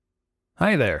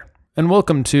Hi there, and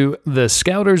welcome to the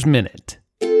Scouter's Minute.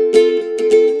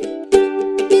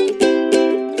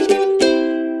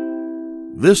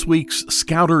 This week's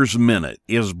Scouter's Minute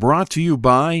is brought to you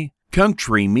by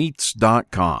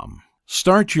CountryMeats.com.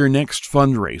 Start your next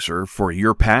fundraiser for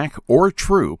your pack or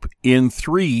troop in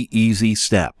 3 easy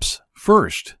steps.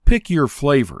 First, pick your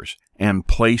flavors and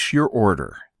place your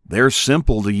order. Their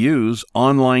simple-to-use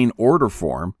online order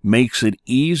form makes it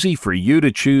easy for you to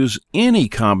choose any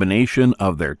combination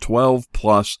of their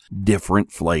 12-plus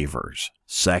different flavors.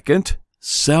 Second,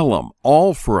 sell them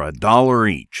all for $1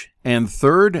 each. And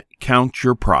third, count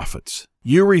your profits.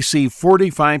 You receive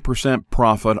 45%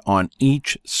 profit on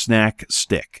each snack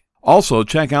stick. Also,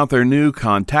 check out their new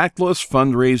contactless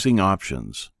fundraising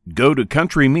options. Go to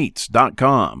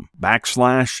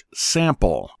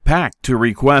countrymeats.com/sample pack to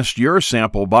request your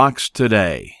sample box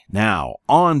today. Now,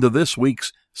 on to this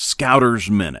week's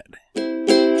Scouter's Minute.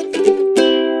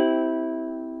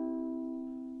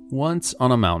 Once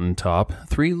on a mountaintop,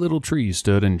 3 little trees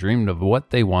stood and dreamed of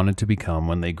what they wanted to become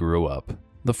when they grew up.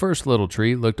 The first little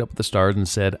tree looked up at the stars and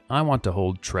said, "I want to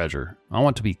hold treasure. I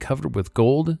want to be covered with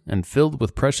gold and filled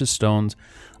with precious stones.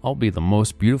 I'll be the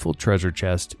most beautiful treasure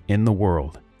chest in the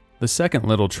world." The second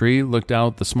little tree looked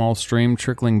out at the small stream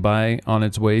trickling by on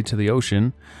its way to the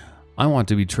ocean. "I want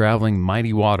to be traveling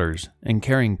mighty waters and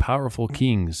carrying powerful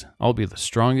kings. I'll be the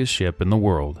strongest ship in the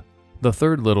world." The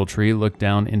third little tree looked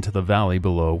down into the valley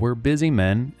below where busy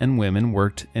men and women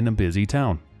worked in a busy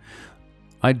town.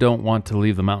 "I don't want to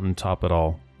leave the mountaintop at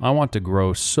all. I want to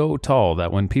grow so tall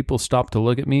that when people stop to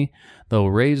look at me,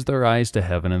 they'll raise their eyes to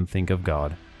heaven and think of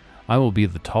God. I will be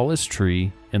the tallest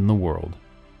tree in the world."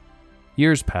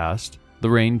 Years passed, the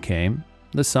rain came,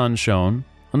 the sun shone,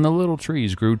 and the little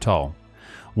trees grew tall.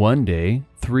 One day,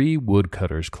 3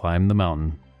 woodcutters climbed the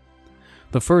mountain.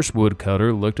 The first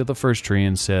woodcutter looked at the first tree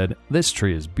and said, "This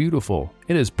tree is beautiful.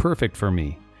 It is perfect for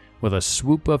me." With a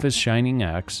swoop of his shining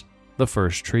axe, the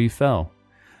first tree fell.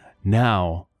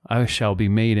 "Now I shall be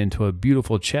made into a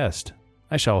beautiful chest.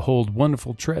 I shall hold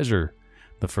wonderful treasure,"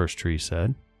 the first tree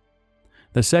said.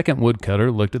 The second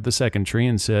woodcutter looked at the second tree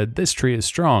and said, "This tree is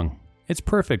strong. It's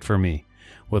perfect for me."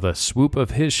 With a swoop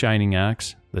of his shining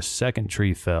axe, the second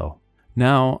tree fell.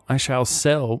 "Now I shall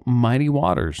sail mighty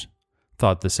waters,"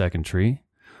 thought the second tree.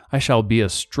 "I shall be a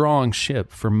strong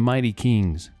ship for mighty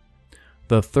kings."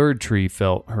 The third tree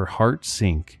felt her heart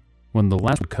sink when the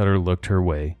last woodcutter looked her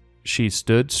way. She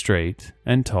stood straight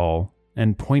and tall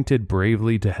and pointed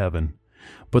bravely to heaven,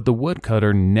 but the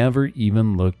woodcutter never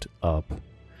even looked up.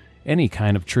 "Any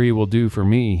kind of tree will do for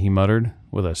me," he muttered.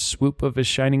 With a swoop of his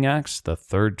shining axe, the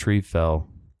third tree fell.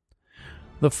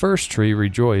 The first tree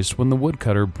rejoiced when the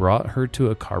woodcutter brought her to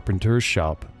a carpenter's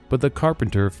shop, but the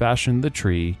carpenter fashioned the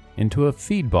tree into a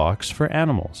feed box for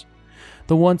animals.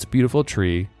 The once beautiful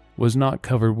tree was not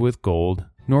covered with gold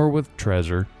nor with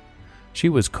treasure. She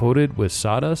was coated with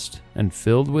sawdust and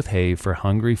filled with hay for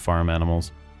hungry farm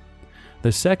animals.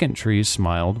 The second tree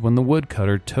smiled when the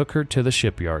woodcutter took her to the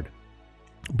shipyard.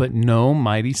 But no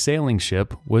mighty sailing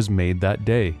ship was made that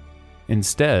day.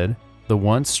 Instead, the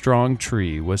once strong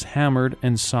tree was hammered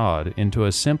and sawed into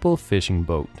a simple fishing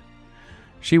boat.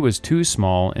 She was too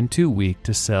small and too weak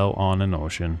to sail on an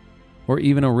ocean, or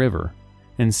even a river.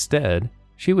 Instead,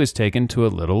 she was taken to a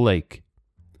little lake.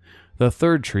 The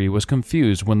third tree was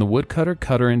confused when the woodcutter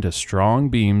cut her into strong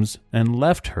beams and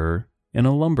left her in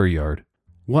a lumber yard.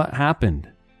 What happened?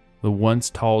 The once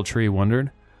tall tree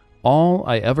wondered. All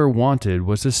I ever wanted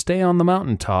was to stay on the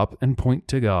mountaintop and point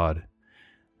to God.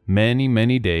 Many,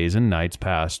 many days and nights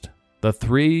passed. The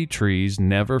 3 trees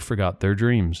never forgot their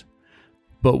dreams.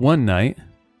 But one night,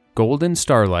 golden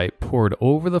starlight poured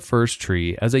over the first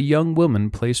tree as a young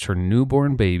woman placed her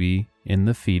newborn baby in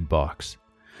the feed box.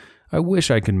 "I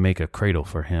wish I could make a cradle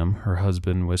for him," her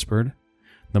husband whispered.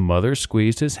 The mother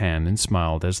squeezed his hand and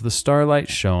smiled as the starlight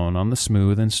shone on the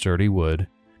smooth and sturdy wood.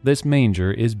 "This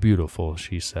manger is beautiful,"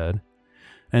 she said.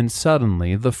 And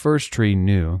suddenly the first tree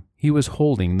knew he was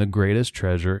holding the greatest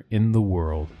treasure in the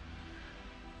world.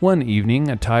 One evening,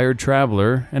 a tired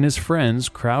traveler and his friends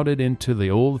crowded into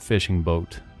the old fishing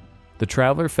boat. The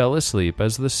traveler fell asleep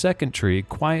as the second tree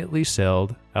quietly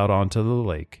sailed out onto the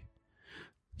lake.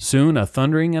 Soon a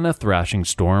thundering and a thrashing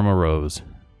storm arose.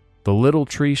 The little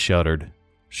tree shuddered.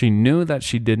 She knew that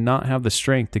she did not have the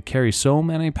strength to carry so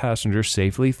many passengers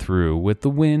safely through with the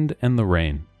wind and the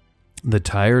rain. The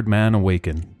tired man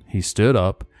awakened. He stood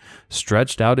up,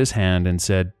 stretched out his hand, and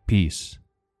said, "Peace."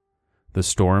 The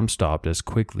storm stopped as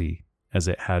quickly as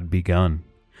it had begun,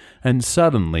 and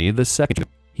suddenly the second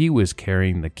he was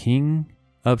carrying the King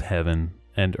of heaven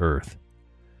and earth.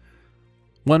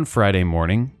 One Friday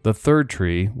morning, the third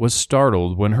tree was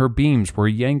startled when her beams were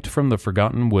yanked from the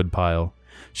forgotten woodpile.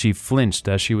 She flinched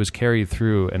as she was carried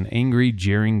through an angry,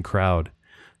 jeering crowd.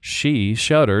 She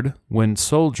shuddered when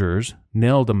soldiers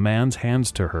nailed a man's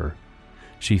hands to her.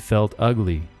 She felt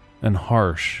ugly and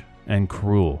harsh and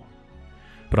cruel.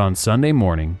 But on Sunday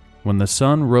morning, when the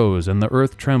sun rose and the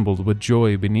earth trembled with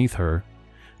joy beneath her,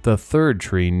 the third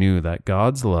tree knew that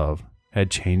God's love had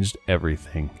changed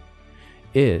everything.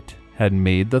 It had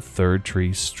made the third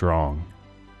tree strong,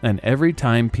 and every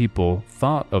time people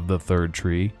thought of the third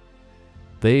tree,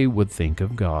 they would think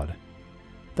of God.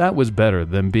 That was better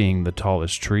than being the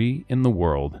tallest tree in the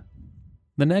world.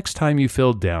 The next time you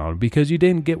feel down because you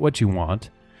didn't get what you want,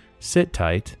 sit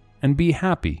tight and be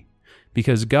happy,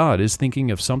 because God is thinking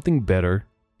of something better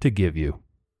to give you.